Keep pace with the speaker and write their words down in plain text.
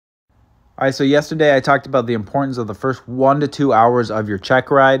All right, so yesterday I talked about the importance of the first 1 to 2 hours of your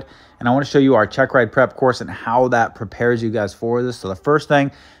Checkride, and I want to show you our Checkride prep course and how that prepares you guys for this. So the first thing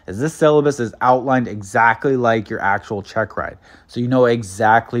is this syllabus is outlined exactly like your actual Checkride, so you know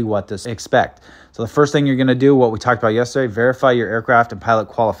exactly what to expect. So the first thing you're going to do, what we talked about yesterday, verify your aircraft and pilot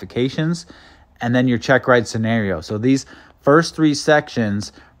qualifications, and then your Checkride scenario. So these first 3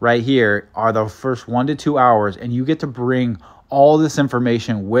 sections right here are the first 1 to 2 hours, and you get to bring all this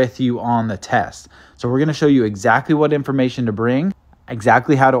information with you on the test. So we're going to show you exactly what information to bring,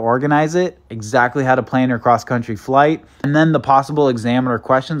 exactly how to organize it, exactly how to plan your cross-country flight, and then the possible examiner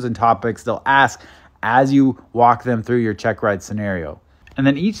questions and topics they'll ask as you walk them through your Checkride scenario. And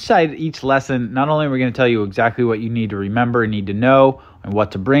then each lesson, not only are we going to tell you exactly what you need to remember and need to know and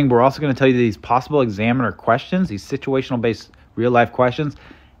what to bring, but we're also going to tell you these possible examiner questions, these situational-based real-life questions,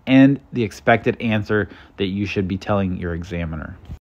 and the expected answer that you should be telling your examiner.